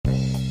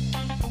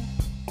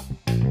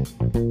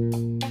Hey,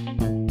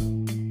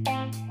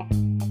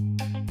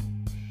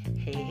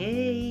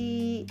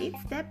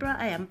 it's Deborah.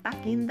 I am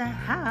back in the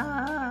house.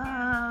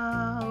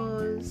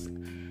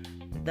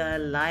 The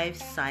life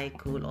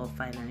cycle of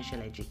financial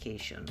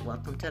education.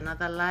 Welcome to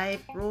another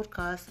live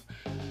broadcast.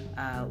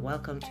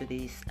 Welcome to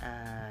this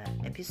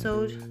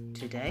episode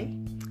today.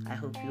 I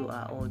hope you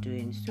are all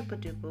doing super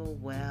duper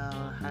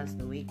well. How's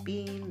the week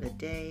been? The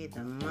day,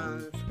 the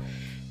month?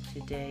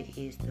 Today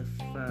is the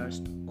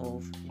 1st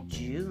of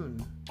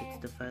June. It's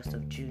the 1st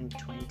of June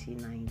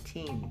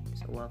 2019.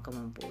 So welcome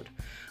on board.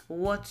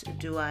 What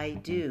do?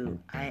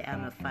 I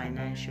am a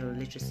financial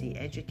literacy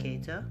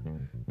educator.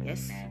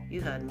 Yes,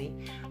 you heard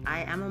me.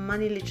 I am a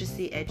money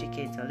literacy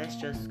educator. Let's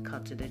just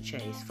cut to the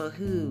chase. For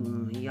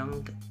whom?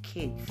 Young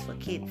kids. For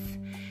kids,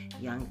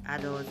 young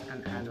adults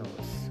and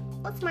adults.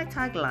 What's my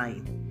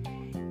tagline?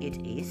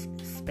 It is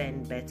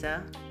spend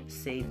better,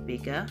 save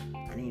bigger,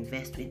 and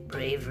invest with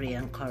bravery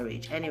and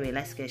courage. Anyway,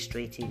 let's get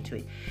straight into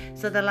it.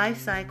 So the life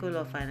cycle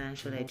of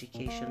financial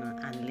education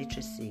and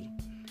literacy,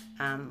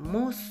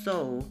 more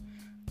so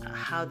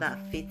how that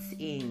fits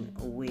in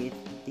with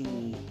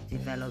the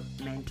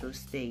developmental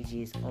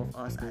stages of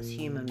us as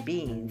human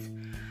beings,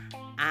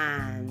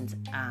 and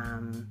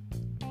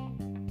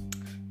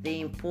the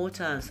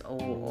importance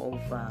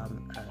of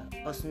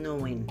us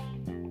knowing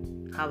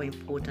how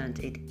important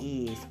it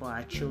is for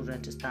our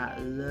children to start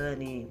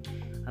learning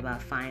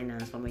about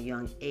finance from a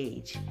young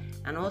age,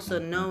 and also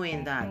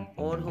knowing that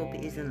all hope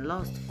isn't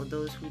lost for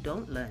those who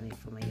don't learn it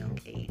from a young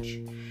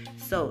age.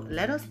 So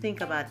let us think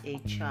about a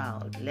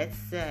child. Let's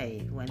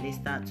say when they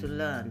start to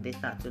learn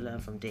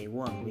from day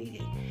one,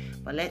 really.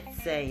 But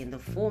let's say in the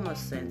formal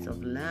sense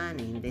of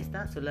learning, they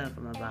start to learn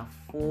from about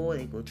 4,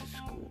 they go to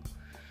school.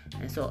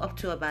 And so up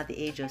to about the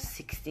age of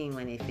 16,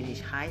 when they finish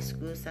high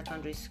school,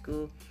 secondary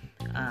school,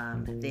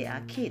 they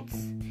are kids.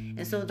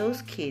 And so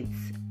those kids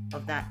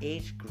of that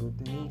age group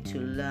need to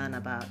learn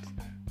about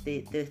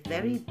the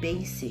very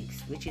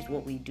basics, which is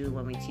what we do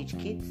when we teach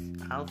kids.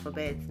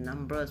 Alphabets,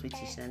 numbers, we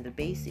teach them the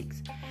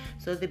basics.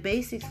 So the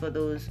basics for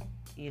those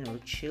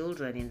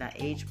children in that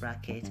age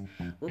bracket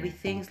will be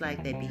things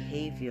like their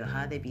behavior,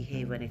 how they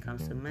behave when it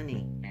comes to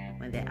money,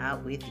 when they're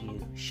out with you,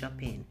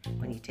 shopping,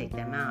 when you take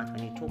them out,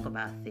 when you talk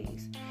about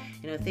things,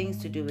 things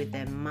to do with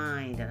their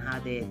mind and how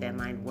their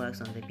mind works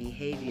on the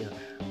behavior,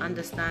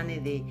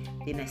 understanding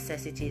the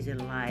necessities in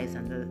life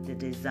and the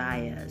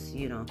desires,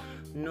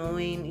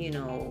 knowing,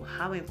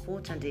 how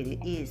important it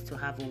is to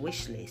have a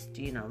wish list,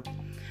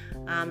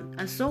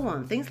 and so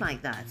on, things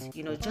like that,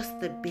 just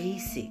the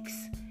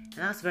basics.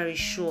 And that's very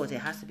short. It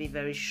has to be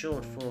very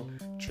short for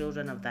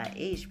children of that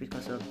age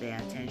because of their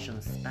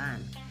attention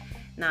span.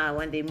 Now,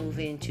 when they move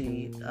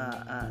into,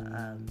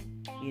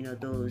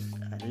 those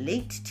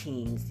late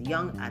teens,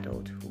 young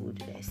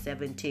adulthood, they're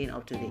 17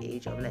 up to the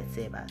age of, let's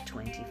say, about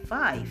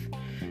 25,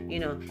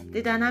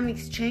 the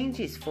dynamics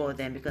changes for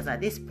them, because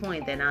at this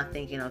point, they're now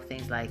thinking of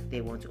things like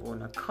they want to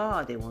own a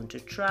car, they want to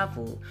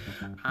travel,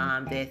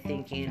 they're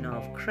thinking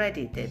of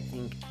credit, they're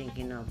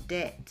thinking of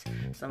debt.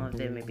 Some of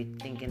them may be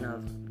thinking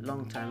of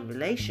long-term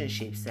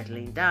relationships,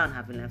 settling down,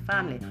 having a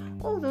family,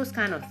 all those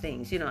kind of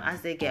things,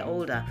 as they get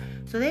older.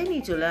 So they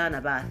need to learn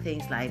about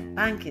things like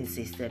banking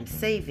systems,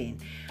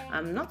 saving.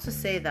 Not to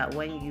say that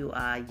when you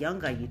are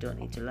younger you don't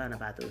need to learn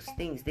about those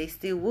things, they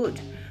still would,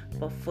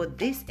 but for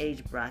this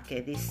age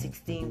bracket, this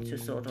 16 to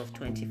sort of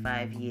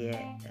 25 year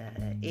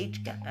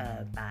age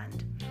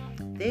band,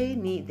 they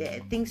need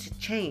things to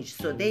change,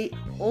 so they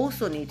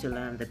also need to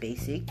learn the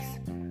basics.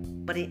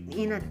 But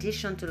in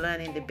addition to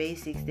learning the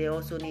basics, they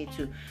also need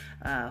to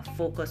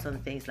focus on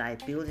things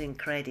like building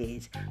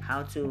credit,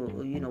 how to,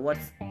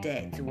 what's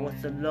debt,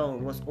 what's a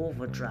loan, what's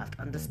overdraft,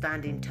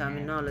 understanding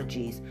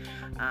terminologies,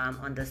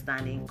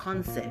 understanding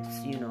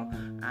concepts,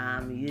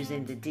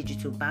 using the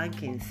digital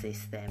banking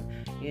system,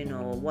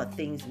 what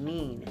things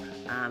mean,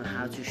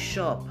 how to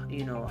shop,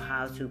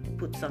 how to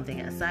put something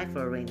aside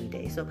for a rainy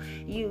day. So,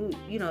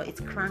 it's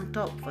cranked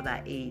up for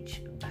that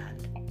age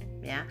band.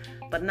 Yeah,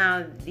 but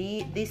now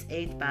this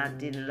age band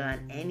didn't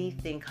learn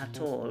anything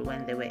at all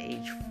when they were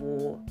age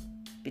 4,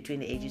 between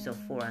the ages of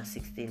 4 and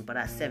 16. But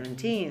at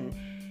 17,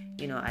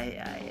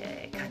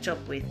 I catch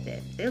up with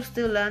them. They'll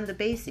still learn the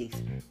basics.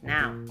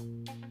 Now,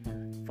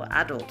 for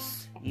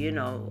adults,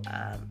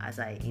 as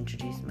I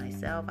introduced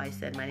myself, I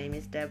said my name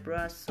is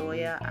Deborah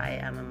Sawyer. I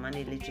am a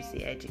money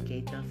literacy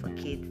educator for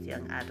kids,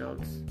 young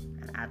adults,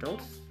 and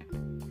adults.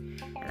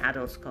 And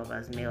adults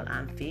covers male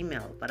and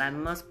female, but I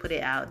must put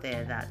it out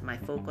there that my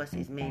focus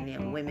is mainly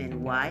on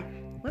women. Why?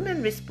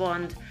 Women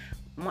respond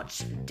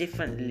much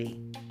differently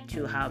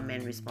to how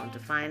men respond to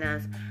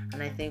finance,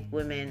 and I think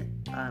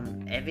women,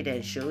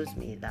 evidence shows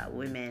me that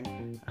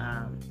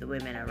the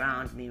women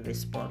around me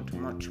respond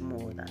much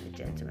more than the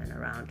gentlemen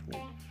around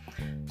me.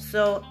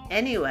 So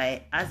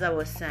anyway, as I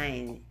was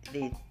saying,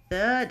 the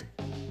third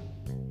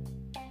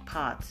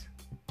part,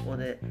 or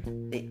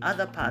the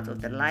other part of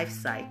the life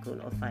cycle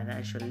of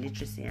financial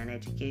literacy and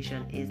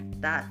education, is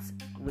that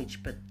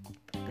which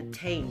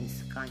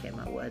pertains, can't get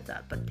my words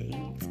out,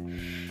 pertains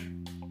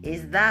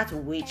is that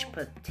which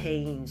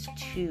pertains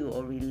to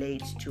or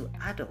relates to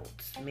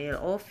adults, male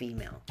or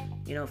female.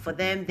 For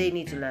them, they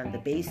need to learn the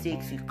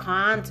basics. You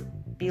can't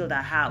build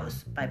a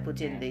house by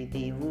putting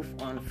the roof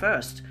on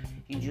first.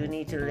 You do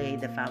need to lay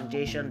the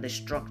foundation, the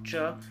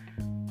structure,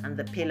 and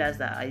the pillars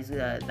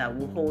that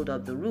will hold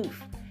up the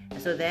roof.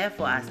 And so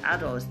therefore, as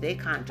adults, they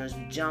can't just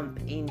jump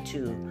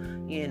into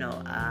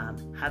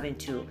having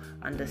to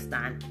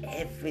understand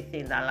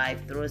everything that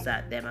life throws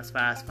at them as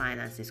far as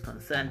finance is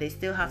concerned. They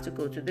still have to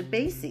go to the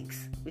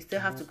basics. We still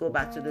have to go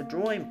back to the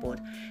drawing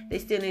board. They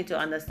still need to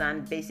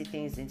understand basic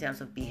things in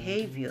terms of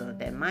behavior,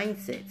 their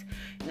mindset.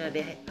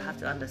 They have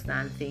to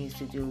understand things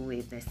to do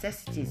with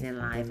necessities in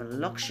life and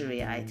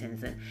luxury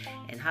items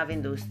and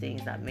having those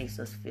things that makes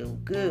us feel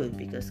good,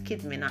 because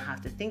kids may not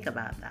have to think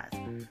about that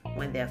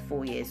when they're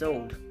 4 years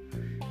old.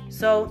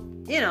 So,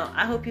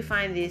 I hope you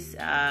find this,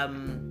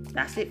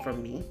 that's it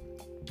from me.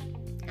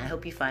 I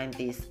hope you find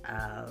this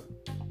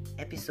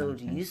episode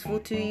useful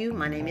to you.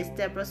 My name is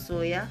Deborah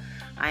Sawyer.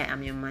 I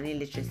am your money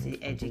literacy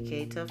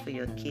educator for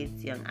your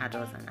kids, young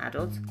adults, and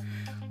adults.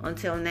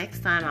 Until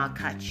next time, I'll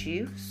catch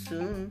you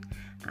soon.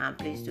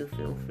 Please do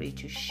feel free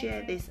to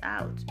share this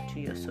out to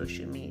your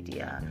social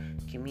media,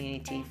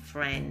 community,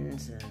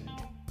 friends, and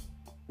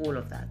all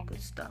of that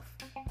good stuff.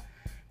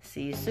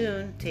 See you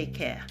soon. Take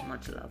care.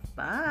 Much love.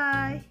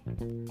 Bye.